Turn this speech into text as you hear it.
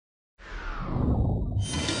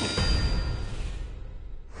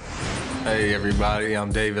Hey everybody,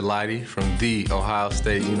 I'm David Lighty from The Ohio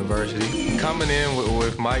State University. Coming in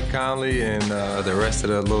with Mike Conley and the rest of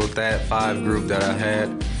the little Thad 5 group that I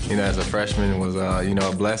had, as a freshman was,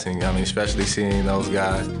 a blessing. I mean, especially seeing those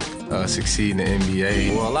guys succeed in the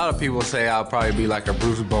NBA. Well, a lot of people say I'll probably be like a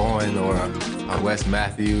Bruce Bowen or a Wes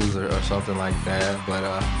Matthews or something like that, but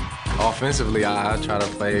offensively, I try to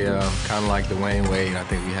play kind of like Dwayne Wade. I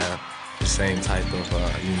think we have the same type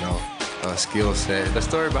of, skill set. The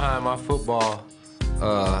story behind my football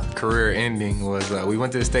career ending was we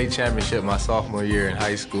went to the state championship my sophomore year in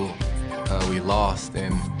high school. We lost,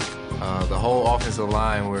 and the whole offensive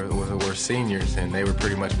line were seniors, and they were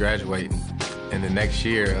pretty much graduating. And the next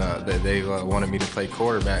year, they wanted me to play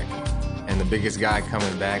quarterback, and the biggest guy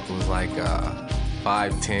coming back was like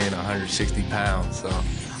 5'10", 160 pounds. So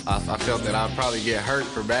I felt that I'd probably get hurt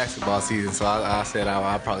for basketball season, so I said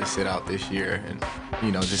I'll probably sit out this year and,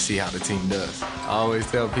 just see how the team does. I always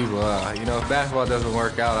tell people, if basketball doesn't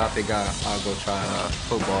work out, I think I'll go try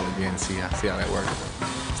football again and see how that works.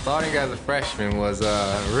 Starting as a freshman was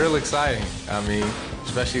real exciting. I mean,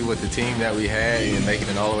 especially with the team that we had and making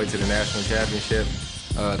it all the way to the national championship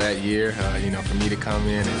that year. For me to come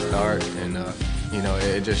in and start, and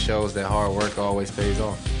it just shows that hard work always pays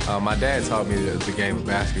off. My dad taught me the game of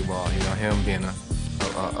basketball. Him being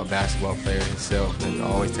a basketball player himself, and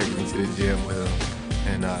always taking me to the gym with him,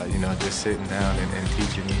 and just sitting down and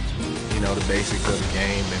teaching me, the basics of the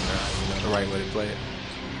game and the right way to play it.